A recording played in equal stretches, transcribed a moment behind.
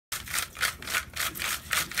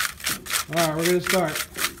All right, we're gonna start.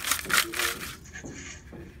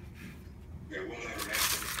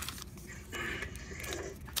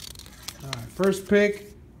 All right, first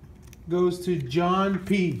pick goes to John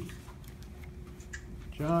P.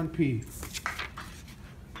 John P.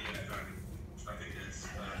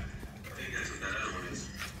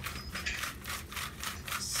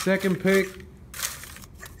 Second pick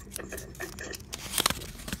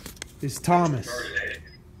is Thomas.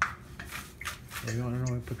 Yeah, you want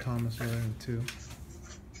to know we put Thomas right in too.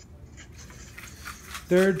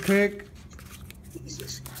 Third pick,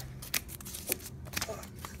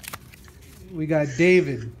 we got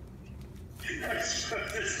David.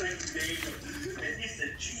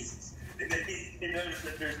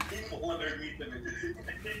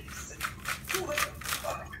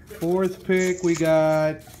 Fourth pick, we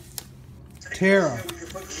got Tara.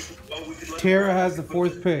 Tara has the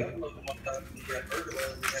fourth pick.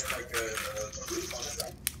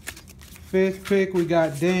 Fifth pick, we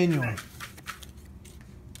got Daniel.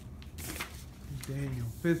 Daniel,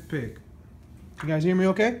 fifth pick. You guys hear me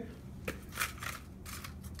okay?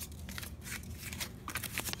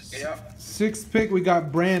 Yeah. Sixth pick, we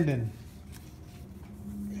got Brandon.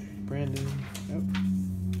 Brandon, yep.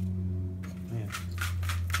 Man,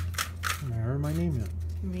 I heard my name yet.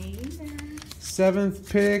 Me either. Seventh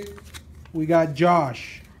pick, we got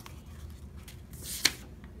Josh.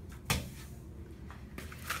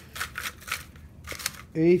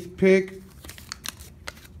 Eighth pick,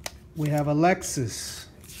 we have Alexis.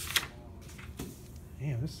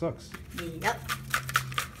 Damn, this sucks. Yep.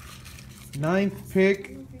 Ninth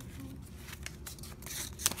pick,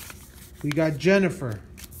 we got Jennifer.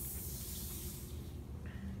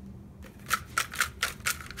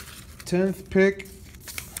 10th pick,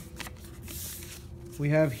 we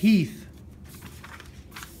have Heath.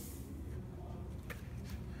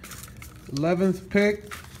 11th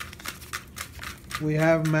pick, we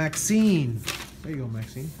have Maxine. There you go,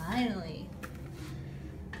 Maxine. Finally.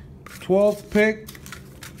 12th pick,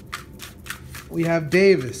 we have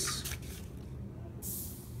Davis.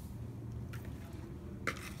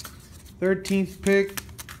 13th pick,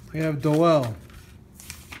 we have Doel.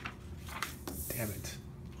 Damn it.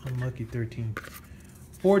 Unlucky 13.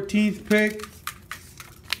 14th pick,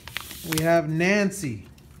 we have Nancy.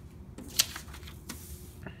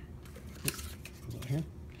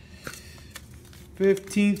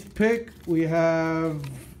 15th pick, we have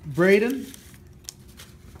Braden.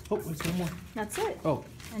 Oh, there's one more. That's it. Oh,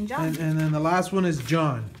 And John. and then the last one is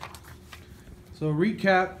John. So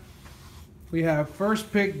recap, we have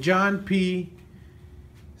first pick John P,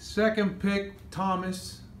 second pick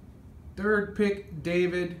Thomas, third pick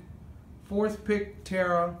David, fourth pick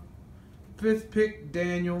Tara, fifth pick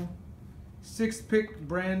Daniel, sixth pick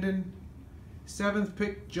Brandon, seventh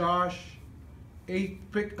pick Josh, eighth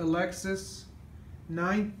pick Alexis,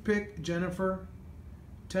 ninth pick Jennifer,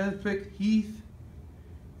 10th pick Heath,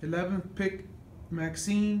 11th pick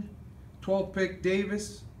Maxine, 12th pick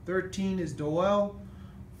Davis, 13 is Doel,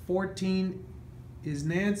 14 is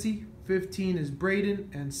Nancy, 15 is Braden,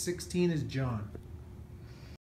 and 16 is John.